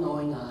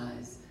 all-knowing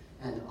eyes,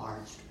 and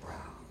arched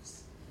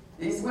brows.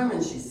 These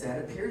women, she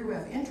said, appear to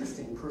have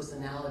interesting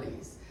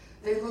personalities.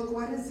 They look,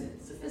 what is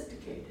it,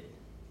 sophisticated,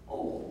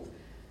 old,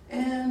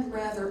 and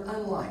rather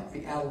unlike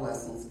the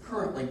adolescents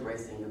currently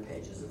gracing the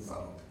pages of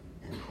Vogue,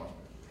 end quote.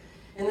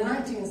 In the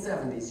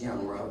 1970s,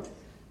 Young wrote,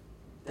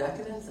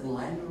 decadence and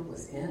languor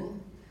was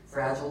in,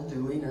 fragile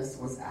dewiness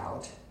was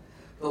out.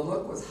 The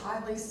look was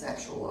highly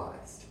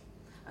sexualized.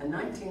 A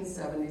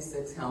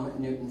 1976 Helmut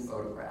Newton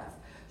photograph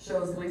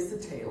shows Lisa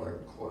Taylor,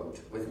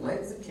 quote, with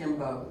legs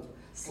akimbo,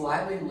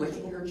 slyly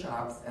licking her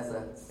chops as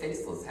a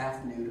faceless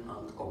half-nude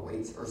hunk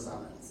awaits her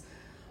summons.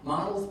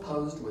 Models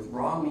posed with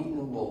raw meat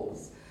and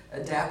wolves,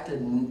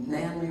 adapted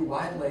manly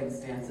wide-leg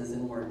stances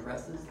and wore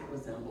dresses that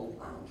resembled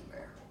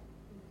loungewear.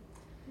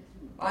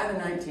 By the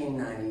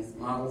 1990s,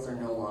 models are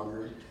no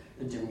longer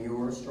the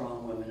demure,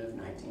 strong women of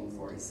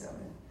 1947,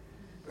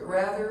 but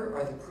rather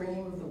are the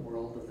cream of the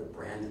world of the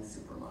branded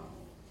supermodel.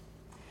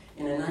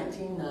 In a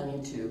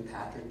 1992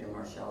 Patrick de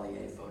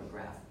Marchelier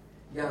photograph,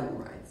 Young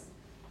writes,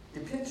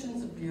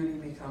 depictions of beauty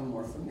become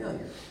more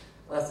familiar,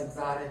 less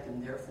exotic,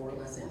 and therefore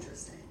less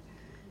interesting.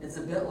 It's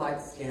a bit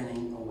like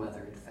scanning a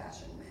weathered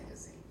fashion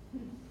magazine.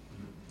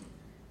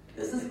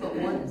 This is but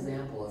one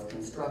example of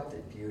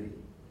constructed beauty.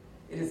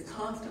 It is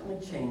constantly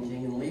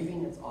changing and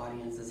leaving its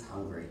audiences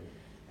hungry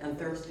and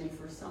thirsty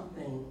for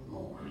something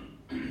more.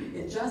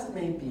 It just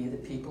may be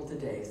that people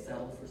today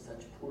settle for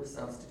such poor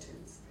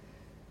substitutes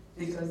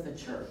because the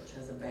church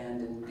has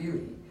abandoned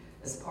beauty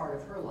as part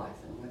of her life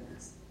and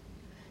witness.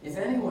 If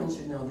anyone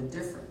should know the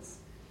difference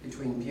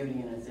between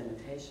beauty and its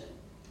imitation,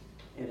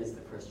 it is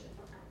the Christian.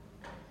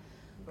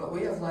 But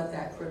we have let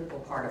that critical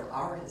part of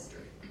our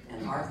history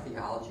and our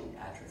theology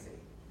atrophy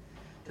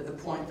to the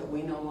point that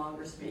we no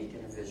longer speak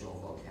in a visual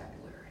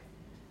vocabulary,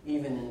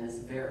 even in this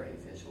very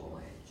visual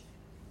age.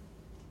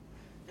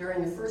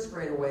 During the First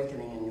Great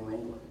Awakening in New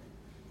England,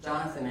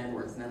 Jonathan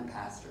Edwards, then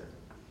pastor,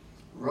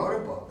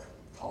 wrote a book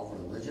called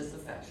Religious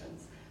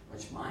Affections,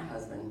 which my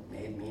husband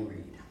made me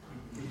read,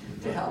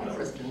 to help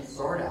Christians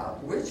sort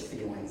out which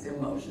feelings,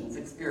 emotions,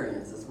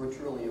 experiences were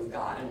truly of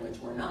God and which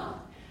were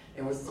not.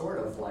 It was sort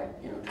of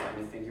like, trying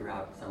to figure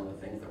out some of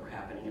the things that were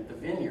happening at the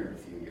Vineyard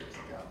a few years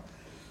ago.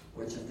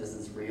 Which of this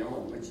is real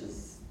and which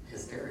is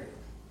hysteria.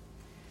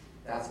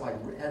 That's why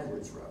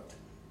Edwards wrote.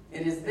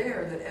 It is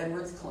there that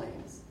Edwards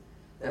claims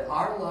that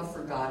our love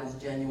for God is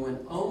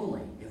genuine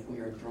only if we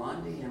are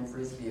drawn to him for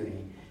his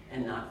beauty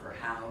and not for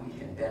how he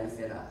can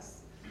benefit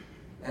us.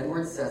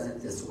 Edwards says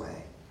it this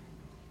way: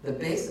 the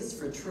basis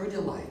for true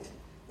delight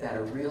that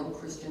a real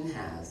Christian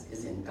has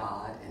is in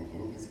God and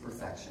in his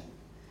perfection.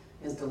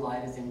 His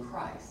delight is in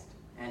Christ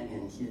and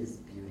in his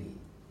beauty.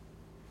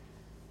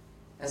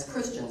 As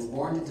Christians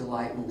born to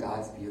delight in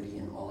God's beauty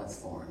in all its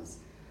forms,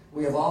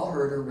 we have all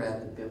heard or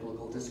read the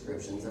biblical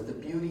descriptions of the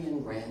beauty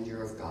and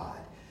grandeur of God,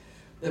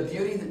 the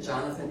beauty that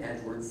Jonathan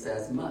Edwards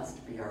says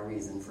must be our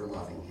reason for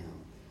loving him,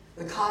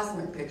 the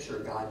cosmic picture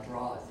God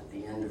draws at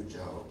the end of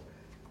Job,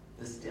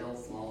 the still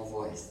small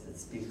voice that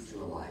speaks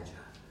to Elijah,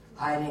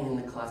 hiding in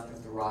the cleft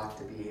of the rock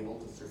to be able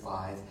to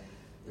survive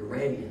the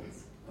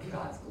radiance of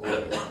God's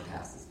glory as he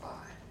passes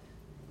by,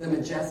 the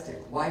majestic,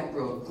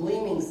 white-robed,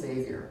 gleaming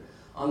Savior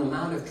on the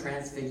Mount of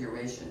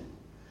Transfiguration,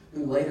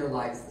 who later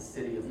lights the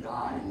city of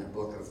God in the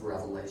book of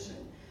Revelation,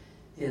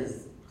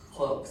 his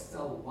cloak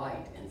so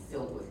white and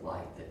filled with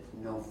light that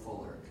no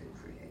fuller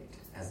could create,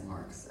 as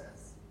Mark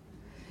says.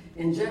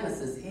 In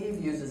Genesis,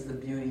 Eve uses the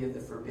beauty of the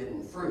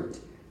forbidden fruit.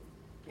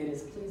 It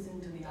is pleasing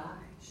to the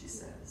eye, she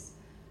says,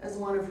 as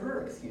one of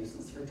her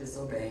excuses for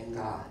disobeying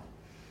God.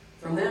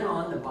 From then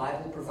on, the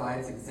Bible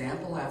provides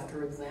example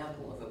after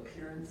example of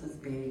appearances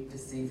being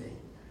deceiving.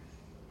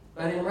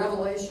 But in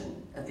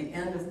Revelation, at the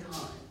end of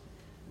time,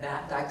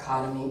 that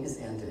dichotomy is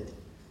ended.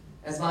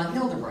 As von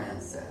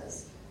Hildebrand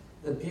says,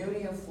 the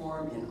beauty of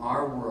form in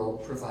our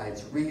world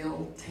provides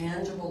real,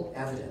 tangible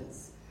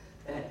evidence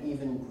that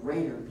even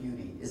greater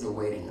beauty is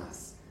awaiting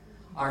us.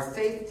 Our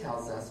faith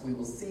tells us we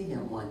will see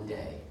him one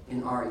day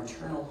in our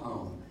eternal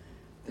home,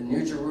 the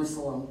New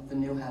Jerusalem, the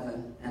new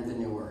heaven, and the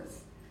new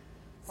earth.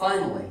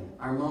 Finally,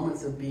 our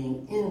moments of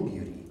being in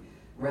beauty,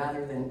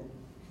 rather than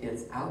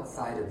its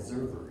outside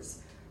observers,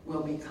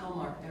 will become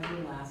our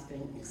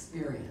everlasting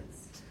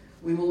experience.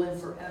 We will live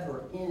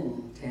forever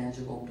in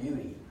tangible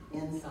beauty,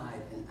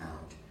 inside and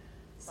out.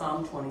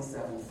 Psalm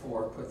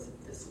 27:4 puts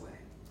it this way.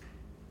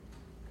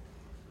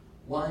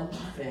 One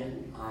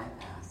thing I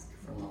ask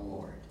from the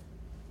Lord,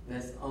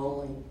 this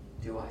only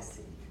do I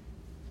seek,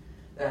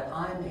 that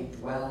I may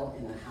dwell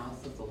in the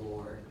house of the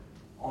Lord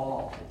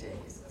all the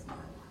days of my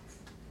life,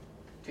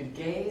 to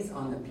gaze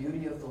on the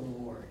beauty of the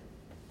Lord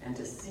and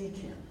to seek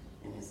him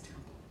in his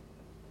temple.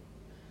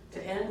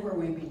 To end where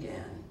we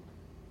began,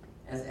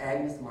 as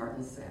Agnes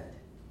Martin said,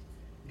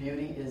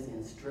 beauty is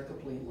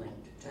inextricably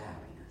linked to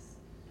happiness.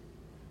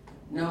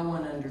 No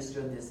one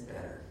understood this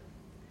better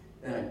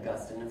than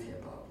Augustine of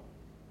Hippo.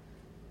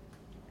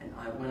 And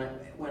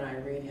when I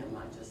read him,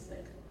 I just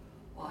think,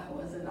 why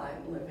wasn't I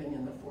living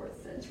in the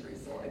 4th century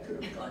so I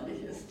could have gone to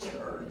his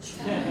church?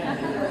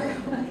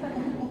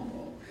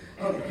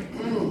 Okay,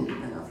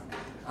 enough.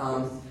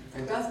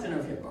 Augustine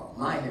of Hippo,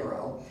 my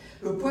hero,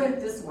 who put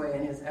it this way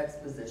in his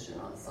exposition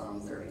on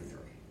Psalm 33.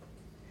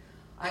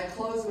 I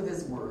close with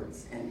his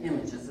words and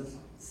images of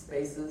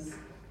spaces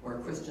where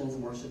Christians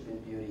worship in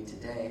beauty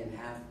today and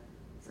have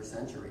for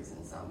centuries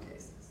in some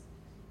cases.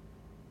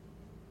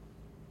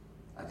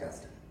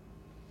 Augustine.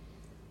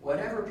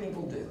 Whatever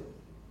people do,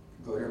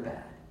 good or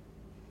bad,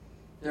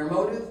 their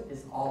motive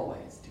is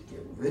always to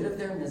get rid of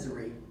their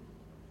misery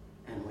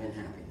and win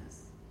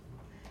happiness.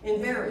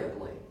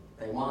 Invariably,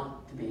 they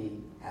want to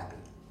be happy.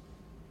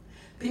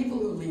 People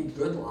who lead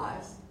good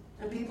lives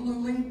and people who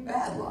lead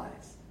bad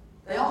lives,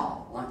 they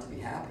all want to be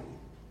happy.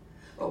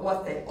 But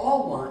what they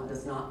all want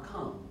does not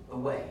come the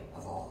way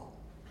of all.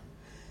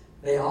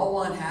 They all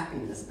want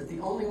happiness, but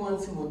the only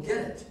ones who will get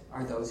it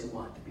are those who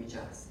want to be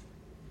just.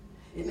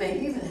 It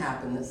may even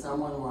happen that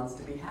someone wants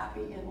to be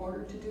happy in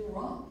order to do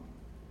wrong.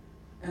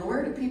 And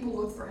where do people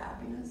look for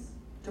happiness?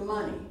 To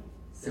money,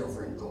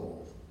 silver and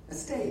gold,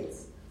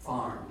 estates,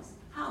 farms,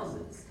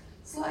 houses,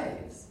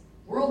 slaves,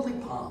 worldly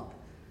pomp,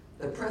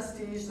 the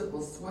prestige that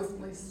will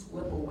swiftly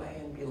slip away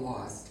and be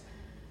lost.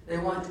 They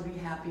want to be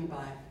happy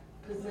by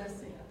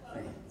possessing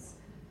things.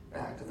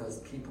 Back to those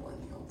people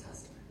in the Old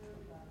Testament.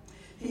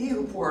 He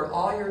who poured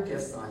all your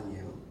gifts on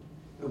you,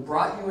 who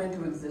brought you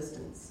into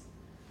existence,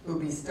 who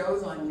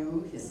bestows on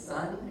you his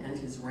sun and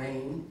his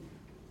rain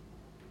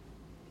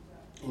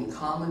in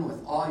common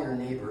with all your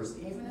neighbors,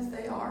 even if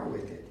they are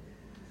wicked,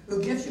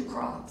 who gives you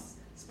crops,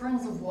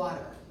 springs of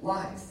water,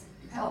 life,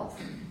 health,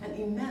 and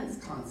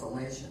immense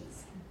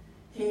consolations.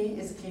 He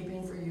is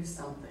keeping for you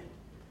something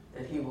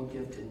that he will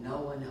give to no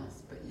one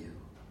else but you.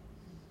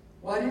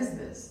 What is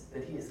this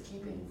that he is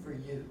keeping for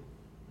you?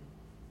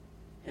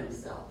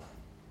 Himself.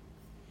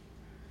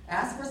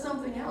 Ask for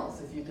something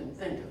else if you can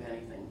think of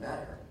anything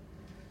better.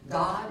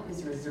 God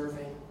is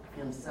reserving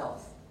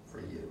himself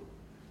for you.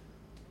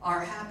 Our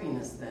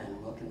happiness,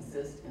 then, will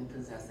consist in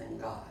possessing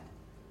God.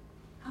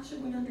 How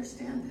should we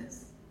understand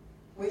this?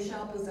 We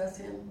shall possess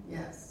him,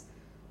 yes,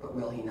 but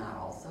will he not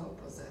also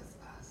possess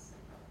us?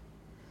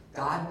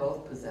 God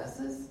both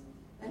possesses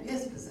and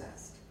is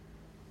possessed.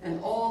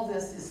 And all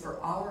this is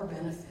for our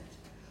benefit.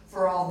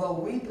 For although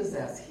we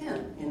possess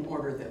him in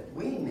order that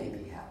we may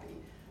be happy,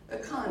 the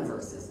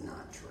converse is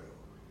not true.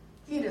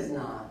 He does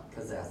not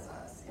possess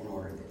us in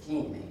order that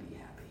he may be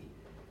happy.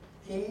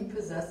 He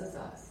possesses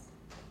us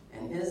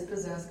and is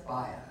possessed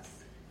by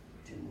us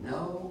to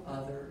no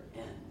other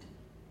end